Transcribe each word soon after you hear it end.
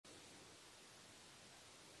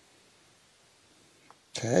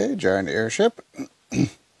Okay, giant airship.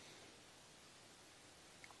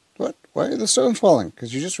 What? Why are the stones falling?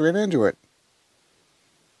 Because you just ran into it.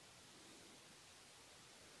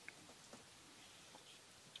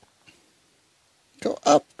 Go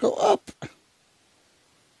up, go up.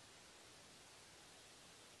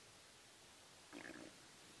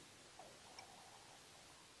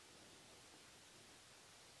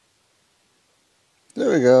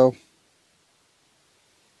 There we go.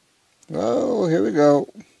 Oh, here we go.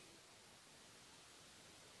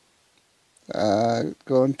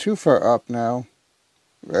 Going too far up now.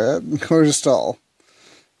 Go to stall.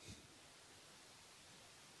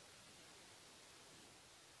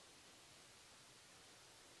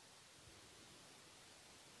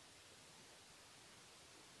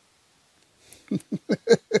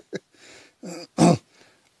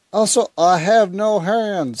 Also, I have no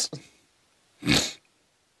hands.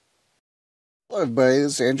 Hello everybody,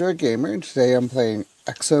 this is Android Gamer, and today I'm playing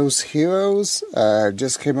Exos Heroes.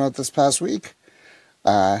 Just came out this past week.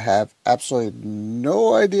 I have absolutely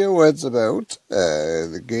no idea what it's about.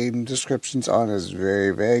 The game descriptions on it is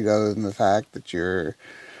very vague, other than the fact that you're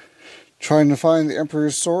trying to find the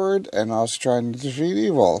Emperor's Sword and also trying to defeat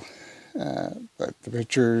evil. But the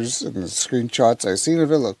pictures and the screenshots I've seen of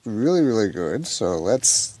it look really, really good. So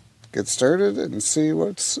let's get started and see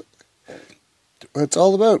what it's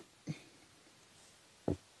all about.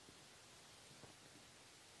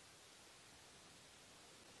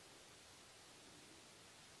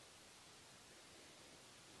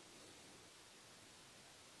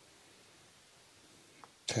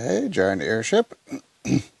 Okay, giant airship.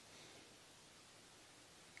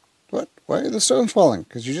 What? Why are the stones falling?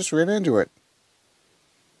 Because you just ran into it.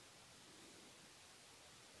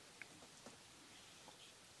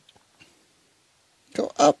 Go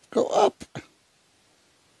up, go up.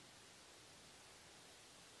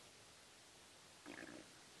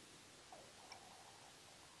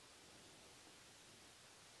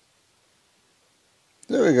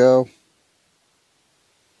 There we go.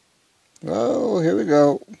 Oh, here we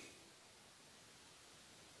go.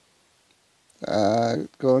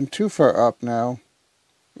 Going too far up now.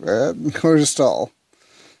 Go to stall.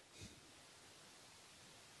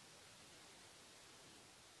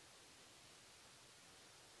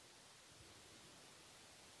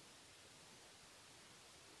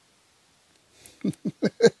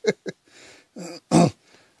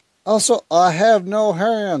 Also, I have no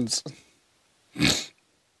hands.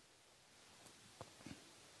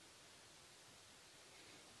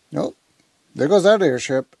 Nope. There goes that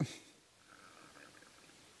airship.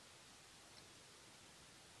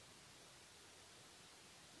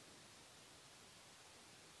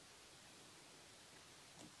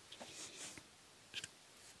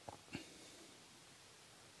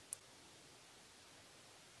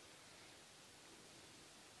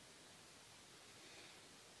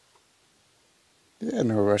 Yeah,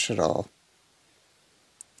 no rush at all.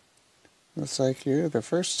 Looks like you're the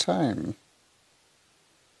first time.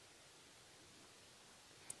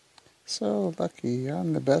 So lucky,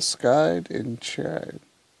 I'm the best guide in chat.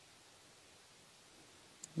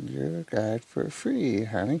 You're a guide for free,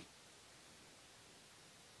 honey.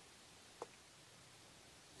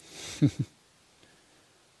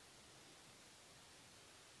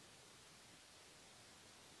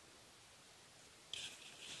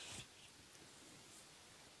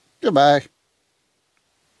 Goodbye.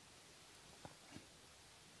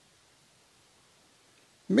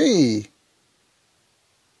 Me.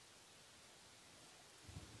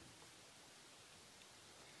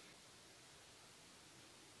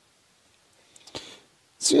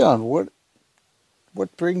 Sion, what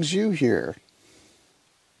brings you here?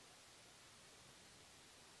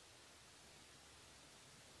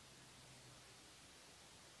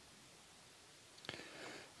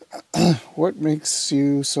 What makes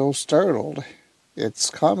you so startled? It's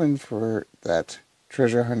common for that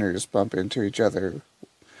treasure hunters bump into each other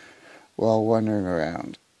while wandering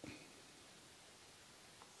around.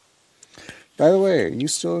 By the way, are you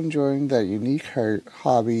still enjoying that unique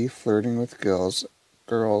hobby, flirting with girls,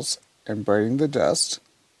 and biting the dust?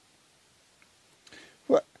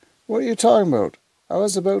 What are you talking about? I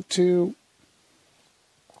was about to.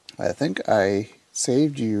 I think I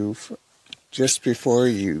saved you just before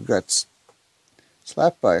you got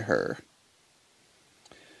slapped by her.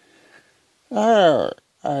 Ah,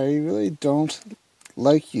 I really don't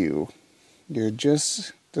like you. You're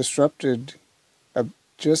just disrupted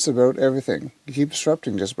just about everything. You keep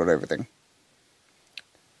disrupting just about everything.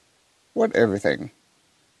 What everything?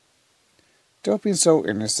 Don't be so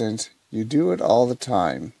innocent. You do it all the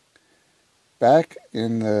time. Back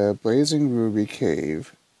in the Blazing Ruby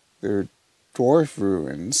Cave, there dwarf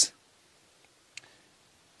ruins.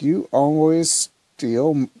 You always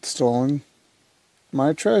stolen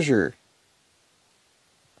my treasure.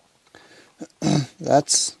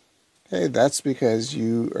 That's because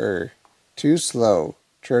you are too slow.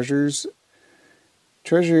 Treasure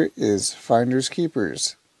is finders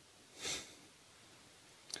keepers.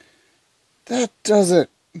 That does it.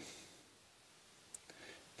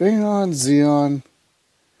 Bring on, Xeon.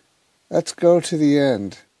 Let's go to the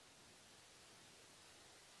end.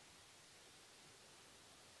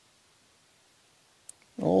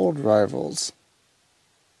 Old rivals.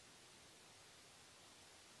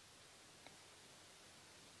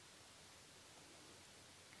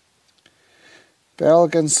 Battle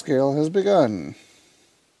against Scale has begun.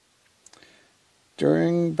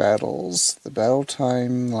 During battles, the battle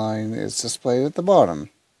timeline is displayed at the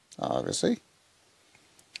bottom, obviously.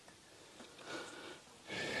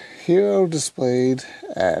 Hero displayed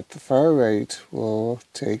at the far right will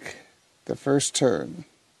take the first turn.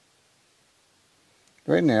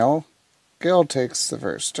 Right now, Gale takes the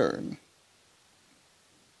first turn.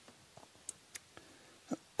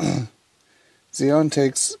 Xeon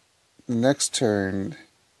takes the next turn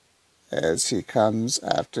as he comes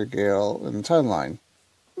after Gale in the timeline.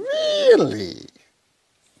 Really?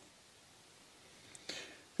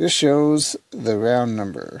 This shows the round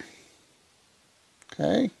number.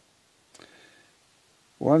 Okay?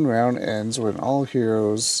 One round ends when all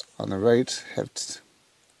heroes on the right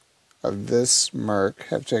of this mark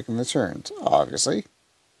have taken the turns, obviously.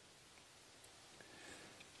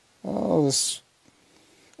 Oh, this...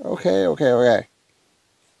 Okay.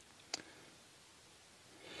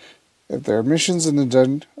 If there are missions in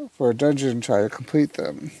the for a dungeon, try to complete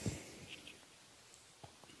them.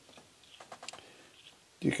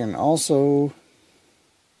 You can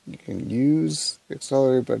use the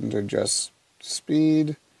accelerate button to adjust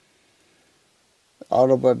speed. The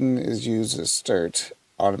auto button is used to start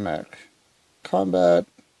automatic combat.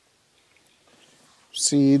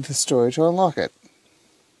 Proceed the story to unlock it.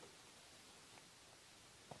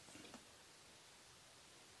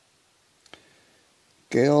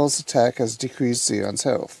 Gale's attack has decreased Xeon's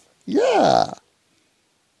health. Yeah!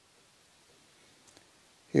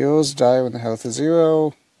 Heroes die when the health is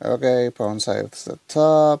 0. Okay, opponent's health is at the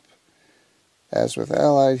top. As with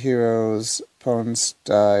allied heroes, opponents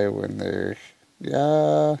die when they're...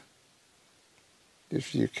 Yeah.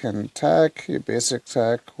 If you can attack, your basic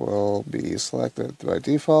attack will be selected by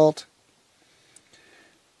default.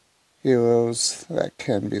 Heroes that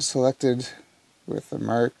can be selected with the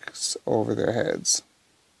marks over their heads.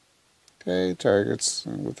 Okay, targets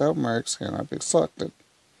without marks cannot be selected.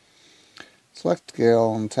 Select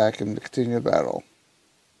Gale and attack him to continue the battle.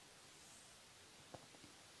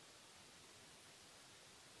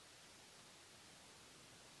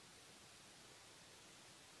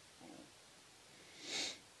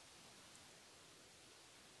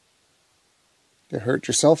 You hurt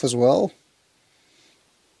yourself as well?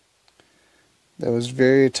 That was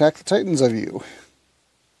very Attack the Titans of you.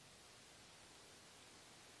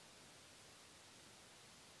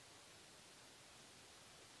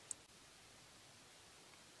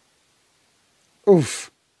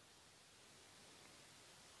 Oof.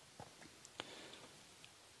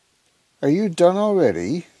 Are you done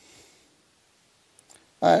already?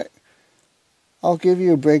 I'll give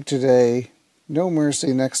you a break today. No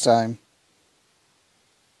mercy next time.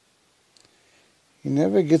 He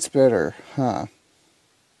never gets better, huh?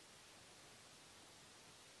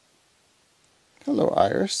 Hello,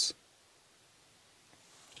 Iris.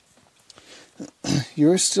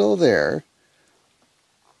 You're still there.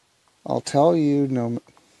 I'll tell you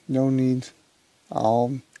no need.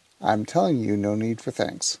 I'm telling you no need for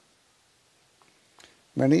thanks.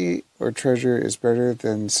 Money or treasure is better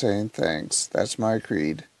than saying thanks. That's my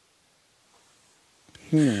creed.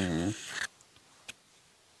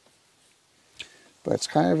 But it's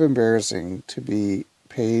kind of embarrassing to be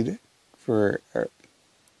paid for a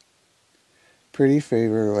pretty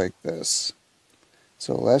favor like this.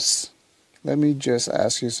 So let me just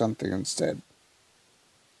ask you something instead.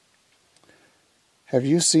 Have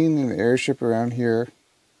you seen an airship around here?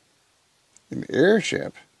 An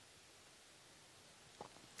airship?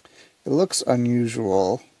 It looks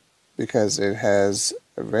unusual because it has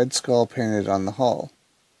a red skull painted on the hull.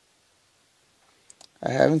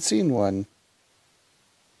 I haven't seen one.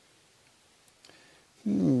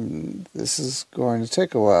 This is going to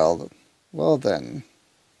take a while. Well then.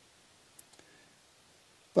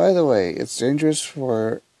 By the way, it's dangerous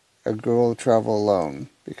for a girl to travel alone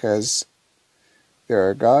because there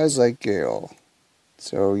are guys like Gale.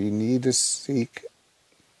 So you need to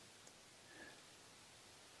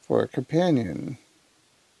for a companion.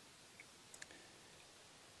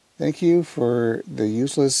 Thank you for the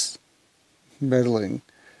useless meddling.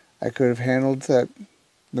 I could have handled the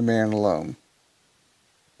man alone.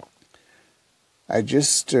 I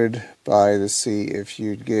just stood by to see if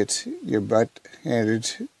you'd get your butt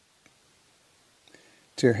handed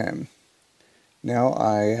to him. Now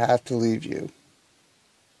I have to leave you.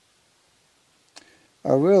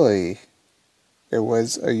 Oh, really? It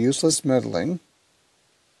was a useless meddling.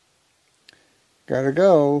 Gotta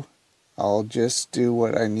go. I'll just do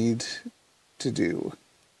what I need to do.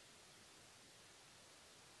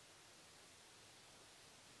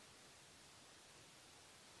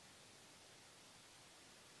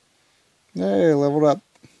 Hey, leveled up.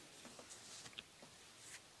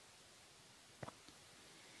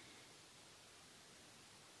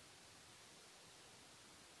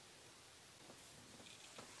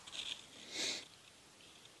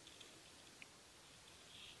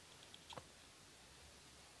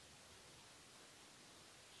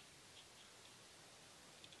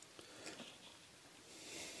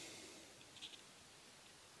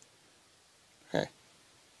 Okay.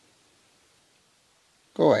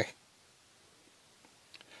 Go away.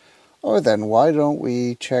 Or then, why don't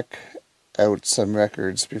we check out some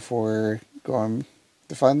records before going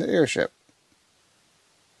to find the airship?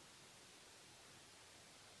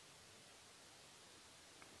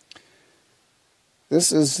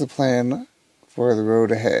 This is the plan for the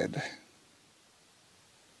road ahead.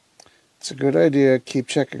 It's a good idea. Keep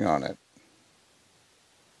checking on it.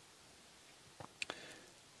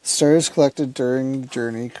 Stars collected during the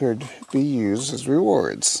journey could be used as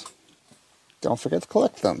rewards. Don't forget to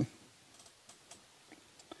collect them.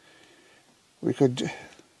 We could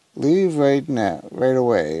leave right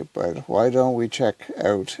away, but why don't we check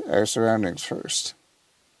out our surroundings first?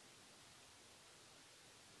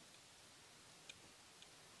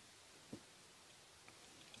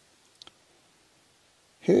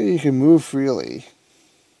 Here you can move freely.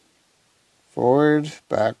 Forward,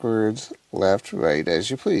 backwards, left, right,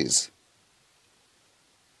 as you please.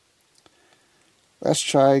 Let's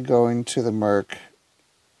try going to the marked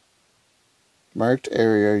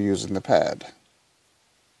area using the pad.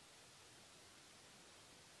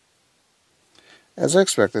 As I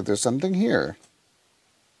expected, there's something here.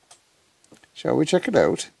 Shall we check it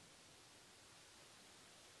out?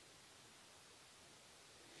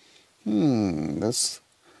 This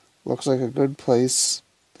looks like a good place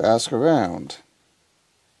to ask around.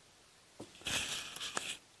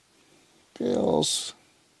 Bills.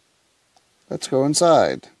 Let's go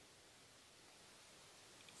inside.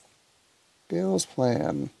 Bill's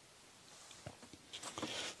plan.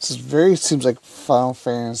 Seems like Final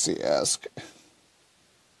Fantasy-esque.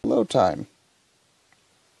 Load time.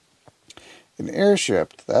 An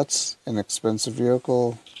airship, that's an expensive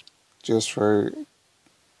vehicle just for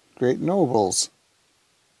great nobles.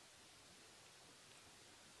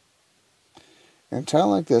 In a town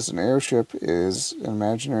like this, an airship is an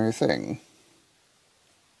imaginary thing.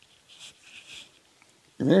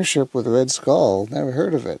 An airship with a red skull, never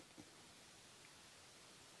heard of it.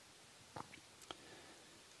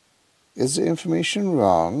 Is the information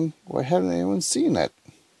wrong? Why hasn't anyone seen it?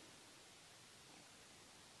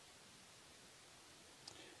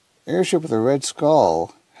 Airship with a red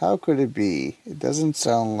skull. How could it be? It doesn't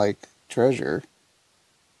sound like treasure.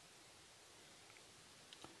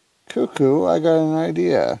 Cuckoo, I got an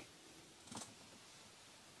idea.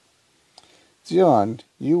 Zion,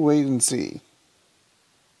 you wait and see.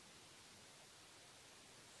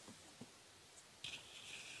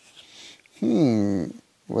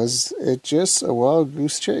 Was it just a wild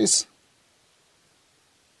goose chase?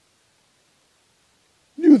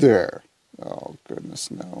 You there. Oh, goodness,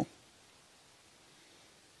 no.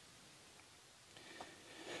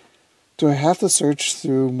 Do I have to search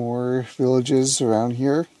through more villages around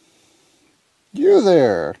here? You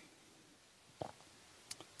there.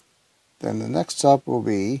 Then the next stop will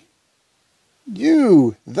be...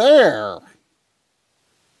 You there.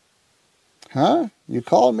 Huh? You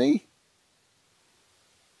called me?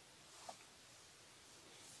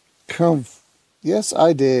 Come. Yes,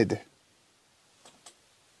 I did.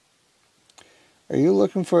 Are you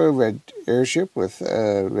looking for a red airship with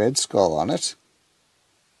a red skull on it?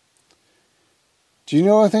 Do you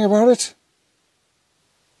know anything about it?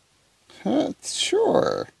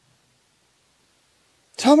 Sure.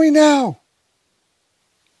 Tell me now.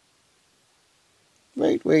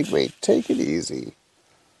 Wait. Take it easy.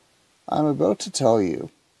 I'm about to tell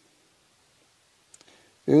you.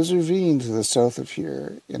 There's a ravine to the south of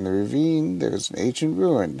here. In the ravine, there's an ancient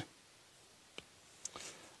ruin.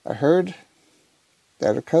 I heard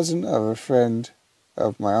that a cousin of a friend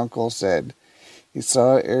of my uncle said he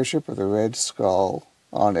saw an airship with a red skull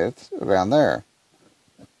on it around there.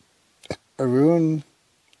 A ruin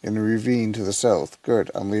in a ravine to the south. Good,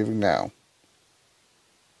 I'm leaving now.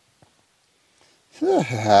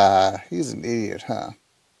 He's an idiot, huh?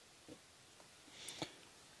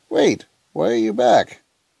 Wait, why are you back?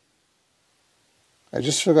 I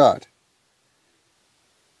just forgot.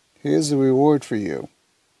 Here's the reward for you.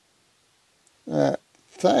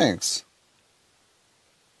 Thanks.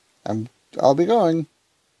 I'll be going.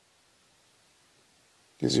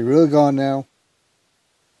 Is he really gone now?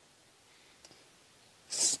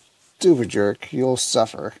 Stupid jerk, you'll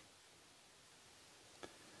suffer.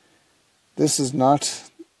 This is not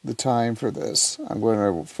the time for this. I'm going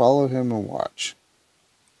to follow him and watch.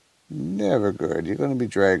 Never good. You're going to be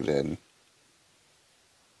dragged in.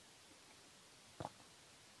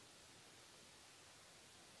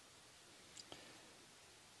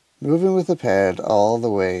 Moving with the pad all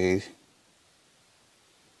the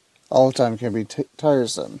time can be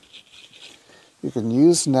tiresome. You can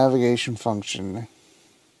use the navigation function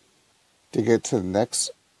to get to the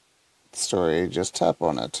next story. Just tap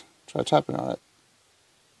on it. Try tapping on it.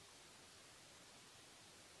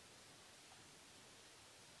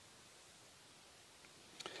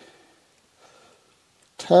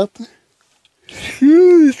 Tap.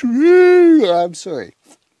 I'm sorry.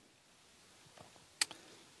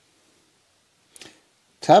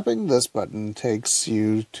 Tapping this button takes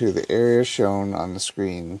you to the area shown on the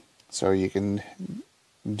screen so you can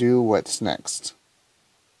do what's next.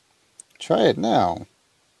 Try it now.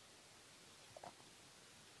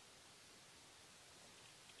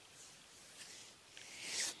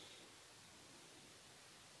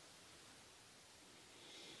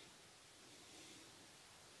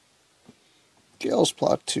 Gale's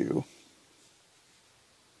Plot 2.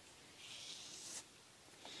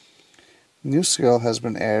 New skill has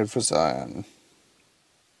been added for Zion.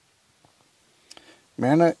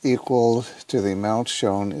 Mana equal to the amount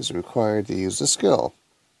shown is required to use the skill.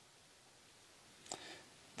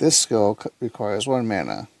 This skill requires 1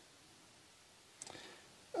 mana.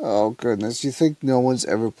 Oh goodness, you think no one's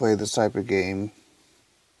ever played this type of game?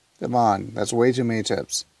 Come on, that's way too many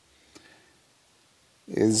tips.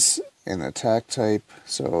 Is an attack type,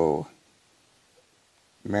 so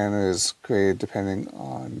mana is created depending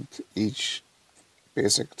on each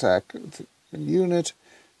basic attack unit.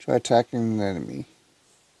 Try attacking an enemy.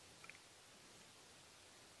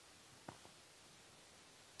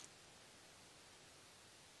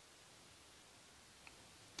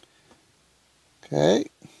 Okay.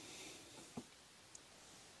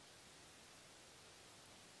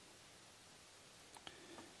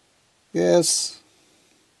 Yes.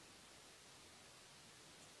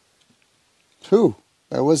 Whew,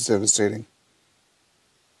 that was devastating.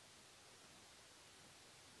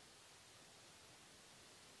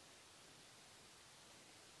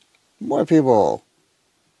 More people.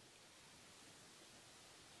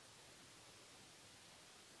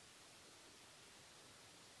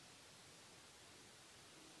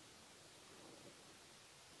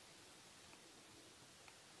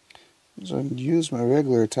 So I use my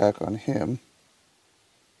regular attack on him.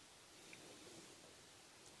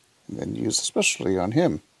 And then use a specialty on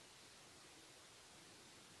him.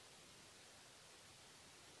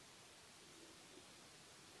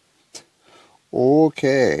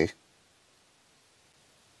 Okay.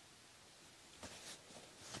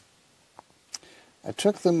 I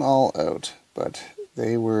took them all out, but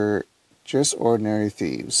they were just ordinary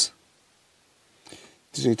thieves.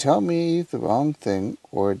 Did he tell me the wrong thing,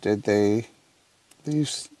 or did they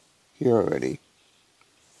leave here already?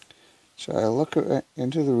 Shall I look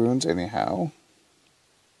into the ruins anyhow?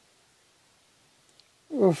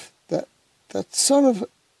 Oof, that son of...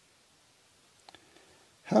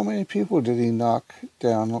 How many people did he knock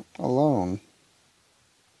down alone?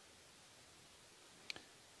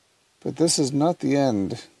 But this is not the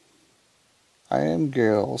end. I am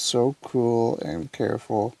Gale, so cruel and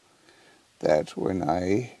careful that when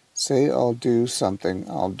I say I'll do something,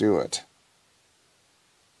 I'll do it.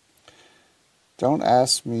 Don't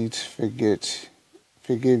ask me to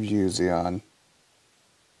forgive you, Zion.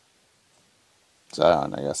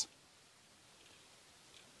 Zion, I guess.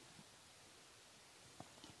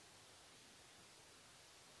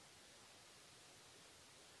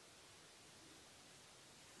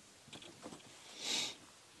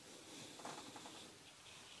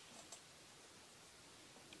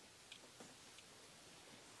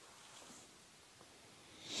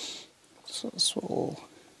 So,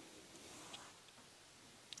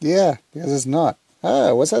 yeah, because it's not.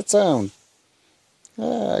 Ah, what's that sound?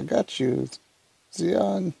 Ah, I got you,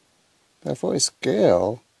 Zion. That voice,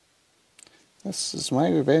 Gale. This is my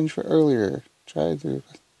revenge for earlier. Try to...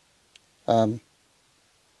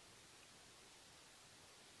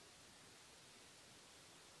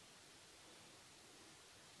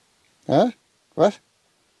 Huh? What?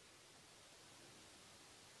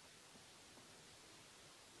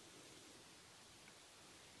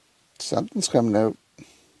 Something's coming out.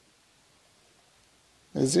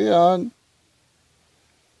 Is he on?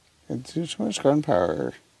 It's too much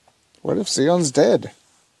gunpowder. What if Xeon's dead?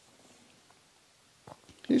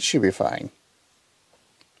 He should be fine.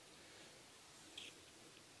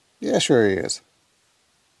 Yeah, sure he is.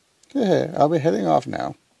 Yeah, I'll be heading off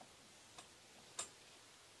now.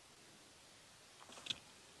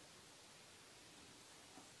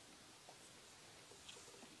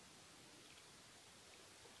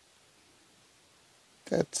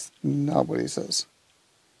 That's not what he says.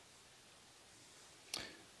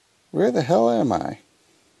 Where the hell am I?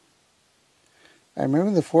 I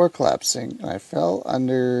remember the floor collapsing, and I fell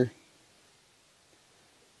under...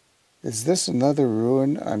 Is this another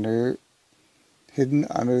ruin hidden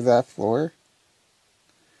under that floor?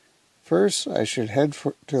 First, I should head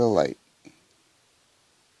to the light.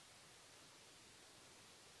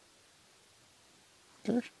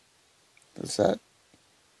 Is that?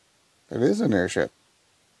 It is an airship.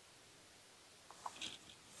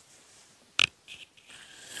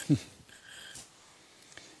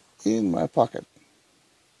 In my pocket.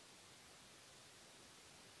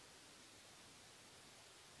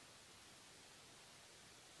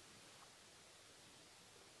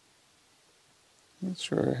 Not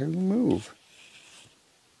sure how to move.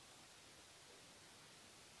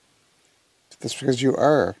 That's because you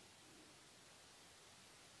are.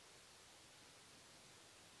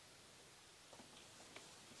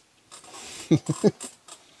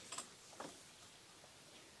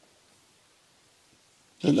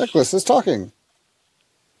 The necklace is talking.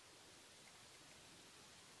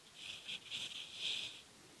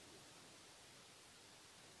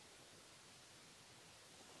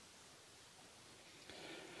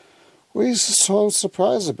 What are you so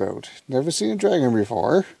surprised about? Never seen a dragon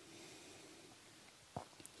before?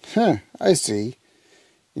 Huh, I see.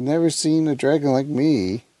 You never seen a dragon like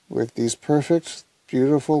me, with these perfect,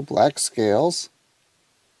 beautiful black scales?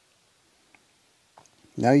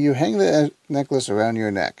 Now you hang the necklace around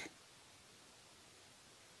your neck.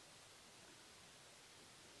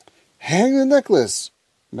 Hang the necklace,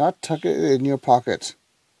 not tuck it in your pocket.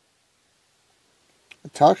 A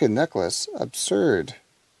talking necklace? Absurd.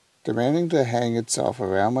 Demanding to hang itself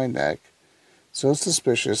around my neck, so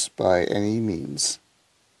suspicious by any means.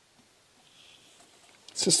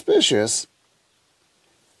 Suspicious?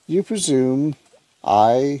 You presume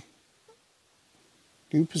I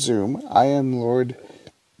am Lord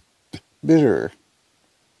Bitter.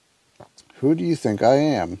 Who do you think I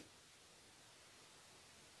am?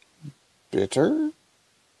 Bitter?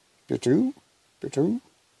 Bitter? Bitter?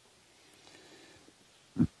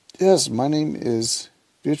 Yes, my name is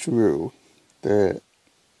Bitru, the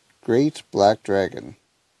great black dragon.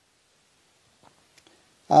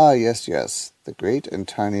 Ah, yes, yes, the great and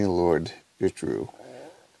tiny Lord Bitru.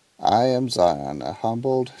 I am Zion, a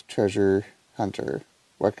humbled treasure hunter.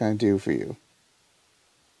 What can I do for you?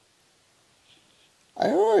 I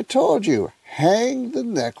already told you, hang the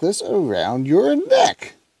necklace around your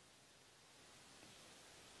neck.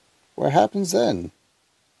 What happens then?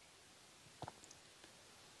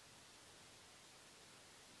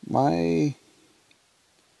 My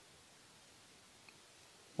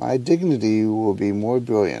dignity will be more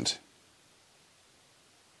brilliant.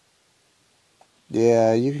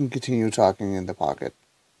 Yeah, you can continue talking in the pocket.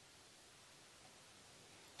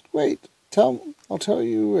 Wait, I'll tell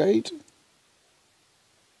you, right?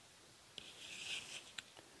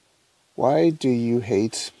 Why do you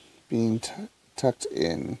hate being tucked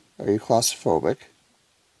in? Are you claustrophobic?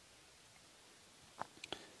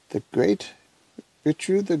 The great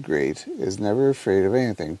Richard the Great is never afraid of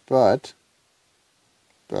anything, but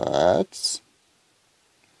I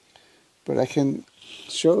can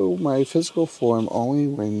show my physical form only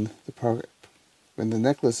when the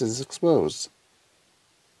necklace is exposed.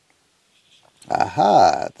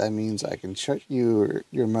 Aha! That means I can shut your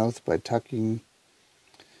mouth by tucking.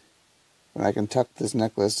 When I can tuck this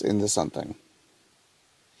necklace into something.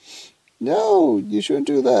 No, you shouldn't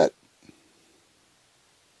do that.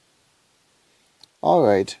 All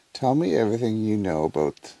right, tell me everything you know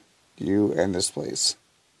about you and this place.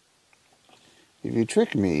 If you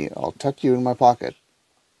trick me, I'll tuck you in my pocket.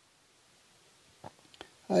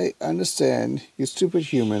 I understand, you stupid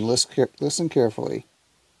human. Listen carefully.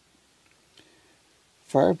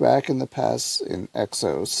 Far back in the past in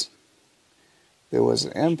Exos, there was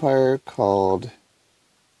an empire called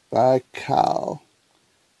Baikal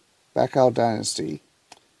Dynasty,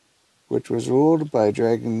 which was ruled by a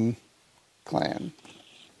dragon clan.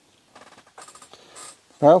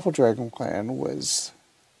 The powerful dragon clan was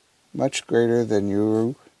much greater than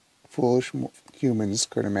you foolish humans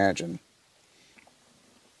could imagine.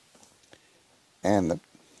 And the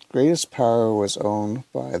greatest power was owned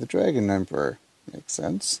by the Dragon Emperor. Makes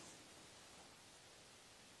sense?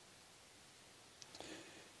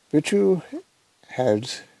 Bichu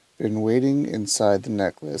had been waiting inside the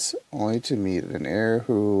necklace only to meet an heir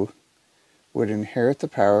who would inherit the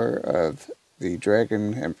power of the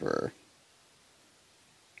Dragon Emperor.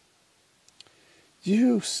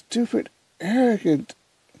 You stupid, arrogant,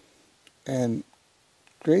 and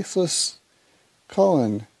graceless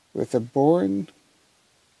Cullen, born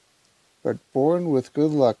with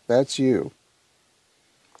good luck, that's you.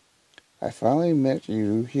 I finally met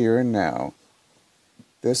you here and now.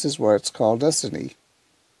 This is what's called destiny.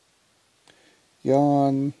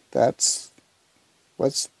 Yawn, what's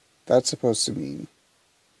that supposed to mean?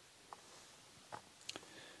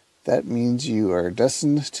 That means you are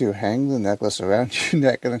destined to hang the necklace around your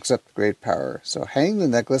neck and accept great power. So hang the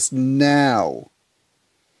necklace now.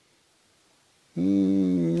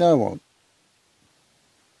 No, I won't.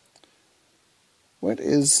 What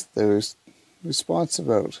is the response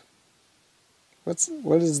about?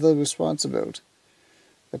 What is the response about?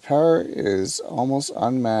 The power is almost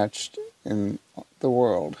unmatched in the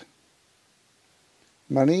world.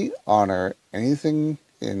 Money, honor, anything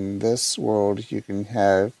in this world you can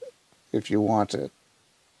have if you want it.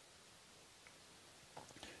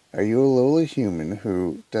 Are you a lowly human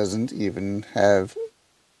who doesn't even have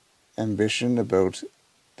ambition about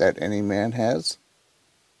that any man has?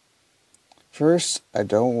 First, I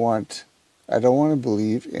don't want to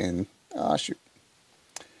believe in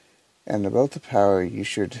And about the power, you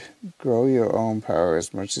should grow your own power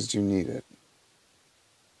as much as you need it.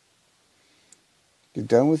 You're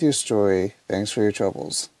done with your story. Thanks for your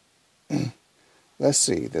troubles. Let's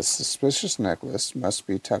see. This suspicious necklace must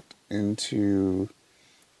be tucked into...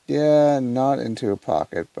 Yeah, not into a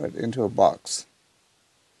pocket, but into a box.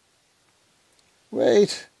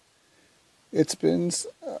 Wait! It's been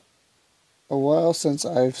a while since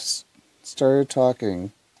I've started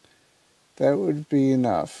talking. That would be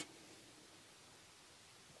enough.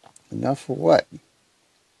 Enough for what?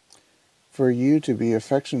 For you to be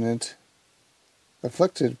afflicted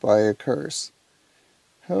by a curse.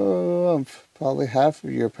 Oh, probably half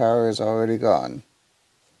of your power is already gone.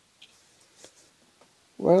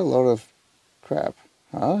 What a load of crap,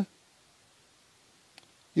 huh?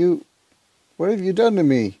 What have you done to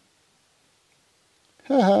me?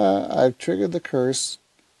 Haha, I've triggered the curse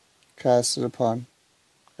casted upon...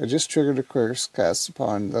 I just triggered a curse cast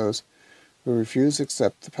upon those who refuse to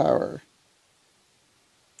accept the power.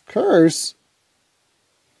 Curse?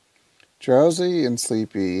 Drowsy and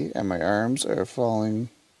sleepy, and my arms are feeling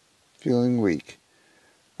weak.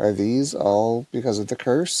 Are these all because of the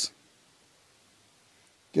curse?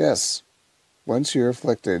 Yes. Once you're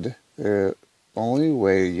afflicted, the only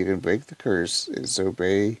way you can break the curse is to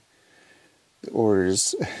obey the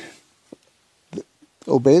orders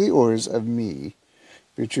of me,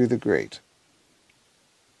 Bichu the Great.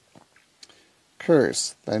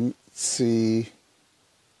 Curse. Then let's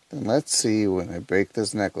see when I break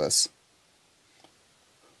this necklace.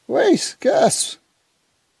 Wait, gasp!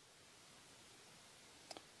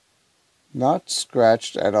 Not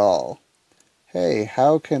scratched at all. Hey,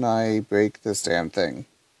 how can I break this damn thing?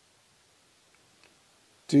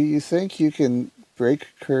 Do you think you can break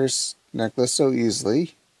a curse necklace so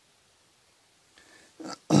easily?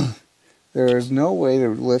 There is no way to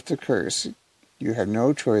lift a curse. You have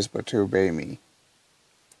no choice but to obey me.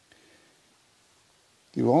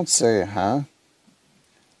 You won't say, huh?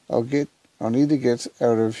 I'll need to get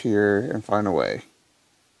out of here and find a way.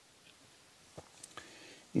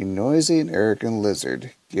 You noisy and arrogant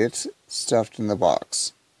lizard, get stuffed in the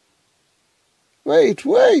box. Wait!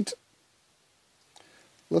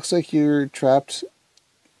 Looks like you were trapped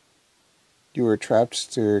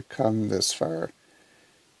to come this far.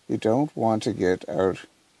 You don't want to get out.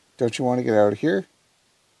 Don't you want to get out of here?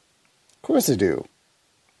 Of course I do.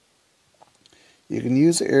 You can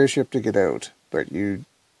use the airship to get out, but you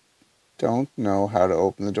don't know how to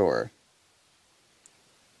open the door.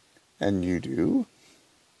 And you do?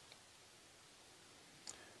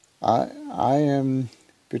 I am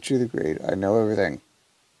Bichu the Great. I know everything.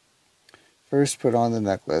 First put the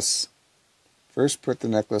necklace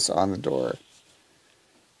on the door.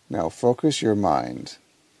 Now focus your mind.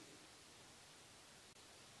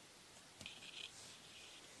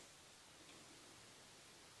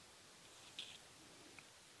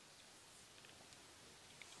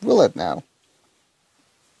 Will it now?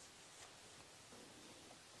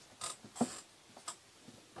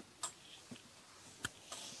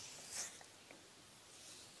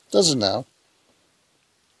 Does it now?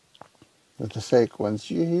 With the fake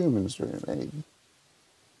ones, you humans were made.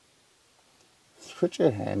 Put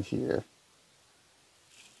your hand here.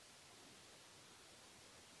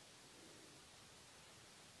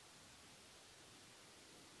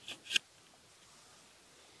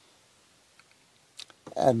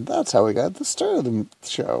 And that's how we got the start of the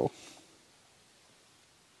show.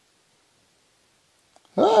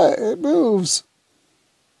 Ah, it moves.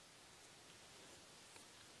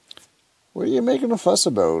 What are you making a fuss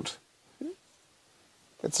about?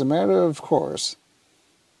 It's a matter of course.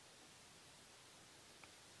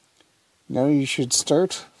 Now you should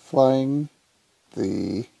start flying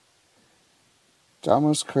the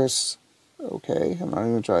Domos Curse. Okay, I'm not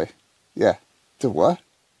even gonna try. Yeah, the what?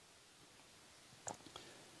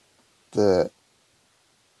 The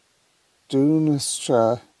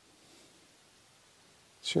Dunestra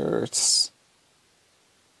shirts.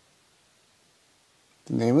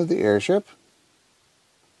 The name of the airship?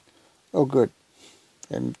 Oh, good.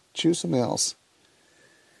 And choose something else.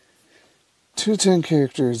 210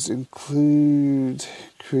 characters include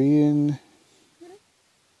Korean,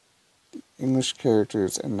 English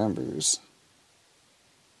characters, and numbers.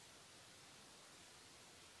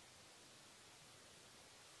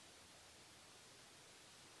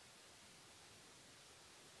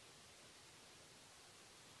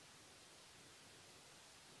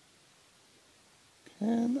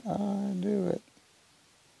 Can I do it?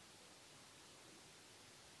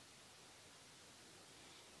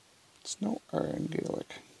 It's no R in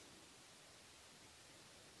Gaelic.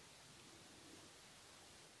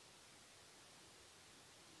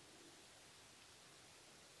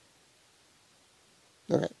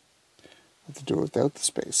 Okay, I have to do it without the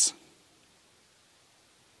space.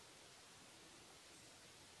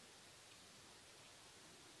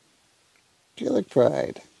 Gaelic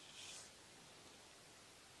pride.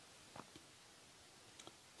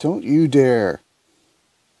 Don't you dare.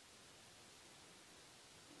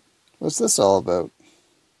 What's this all about?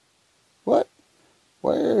 What?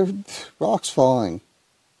 Why are rocks falling?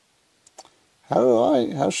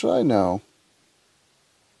 How should I know?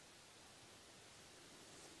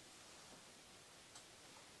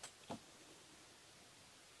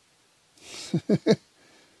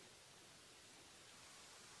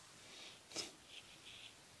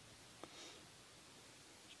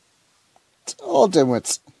 It's all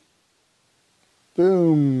dimwits.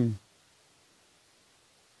 Boom.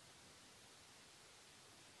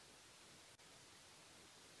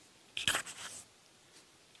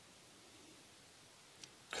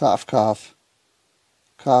 Cough, cough.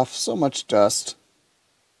 Cough, so much dust.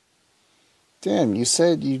 Damn, you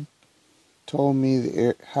said you told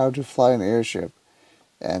me how to fly an airship.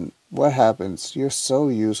 And what happens? You're so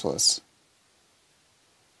useless.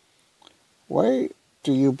 Why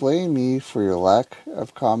do you blame me for your lack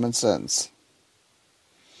of common sense?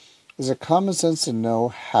 Is it common sense to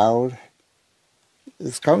know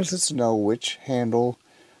Is common sense to know which handle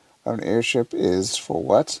of an airship is for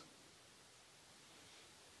what?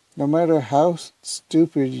 No matter how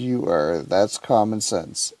stupid you are, that's common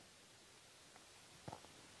sense.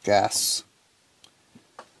 Gas.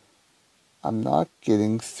 I'm not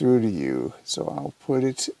getting through to you, so I'll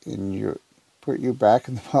put you back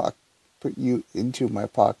in the pocket. Put you into my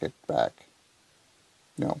pocket back.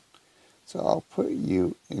 No. So I'll put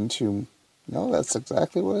you into... No, that's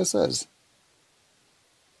exactly what it says.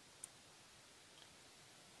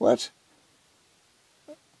 What?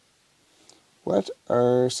 What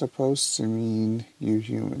are supposed to mean, you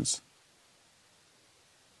humans?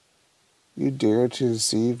 You dare to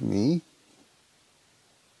deceive me?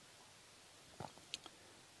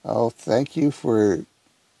 Oh, thank you for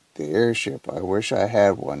the airship. I wish I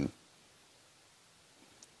had one.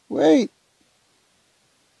 Wait!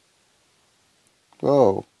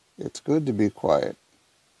 Whoa, it's good to be quiet.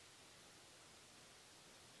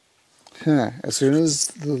 As soon as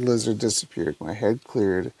the lizard disappeared, my head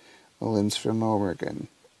cleared, my limbs fell over again.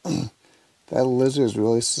 That lizard is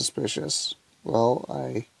really suspicious. Well,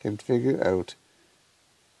 I can figure out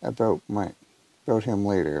about him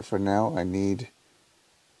later. For now, I need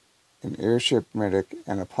an airship medic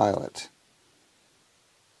and a pilot.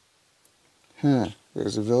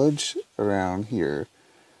 There's a village around here,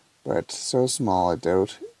 but so small I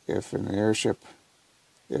doubt if it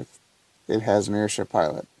has an airship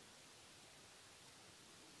pilot.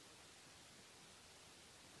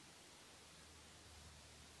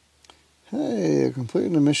 Hey, I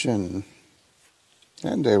completed a mission.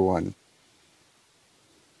 And day one.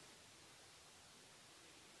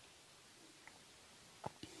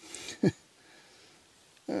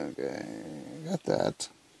 Okay, got that.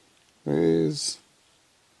 Where's...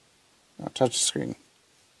 Oh, touch screen.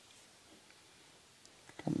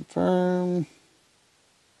 Confirm.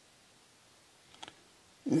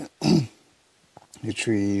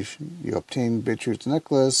 Retrieve. You obtain Beetroot's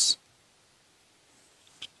necklace.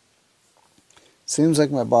 Seems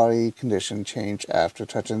like my body condition changed after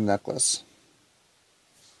touching the necklace.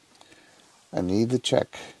 I need to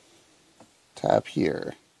check. Tap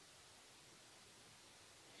here.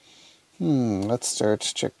 Let's start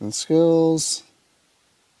checking skills.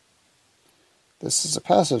 This is a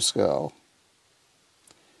passive skill.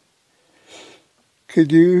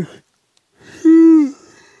 Could you...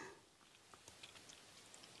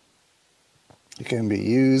 It can be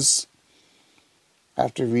used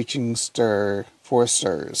after reaching 4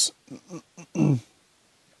 stars. Keep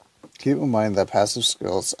in mind that passive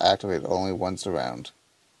skills activate only once a round.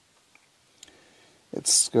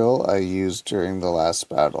 It's skill I used during the last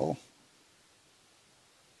battle.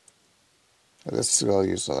 This skill I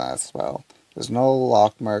used the last battle. There's no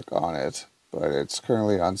lock mark on it, but it's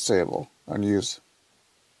currently unused.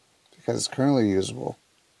 Because it's currently usable.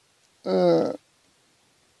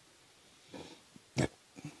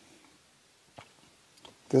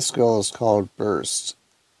 This skill is called Burst,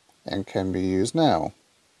 and can be used now.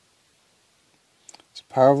 It's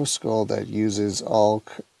a powerful skill that uses all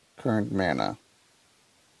current mana.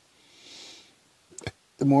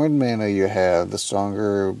 The more mana you have, the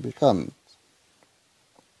stronger it becomes.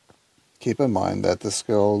 Keep in mind that the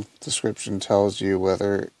skill description tells you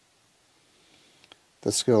whether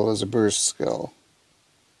the skill is a burst skill.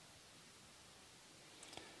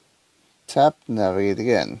 Tap navigate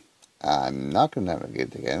again. I'm not going to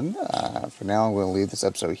navigate again. For now, I'm going to leave this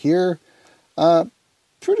episode here.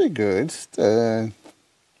 Pretty good.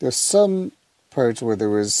 There's some parts where there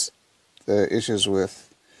was the issues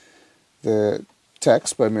with the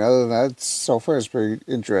text, but I mean, other than that, so far it's pretty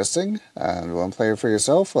interesting. If you want to play it for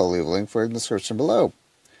yourself, I'll leave a link for it in the description below.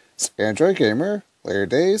 It's Android Gamer, later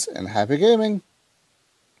days, and happy gaming!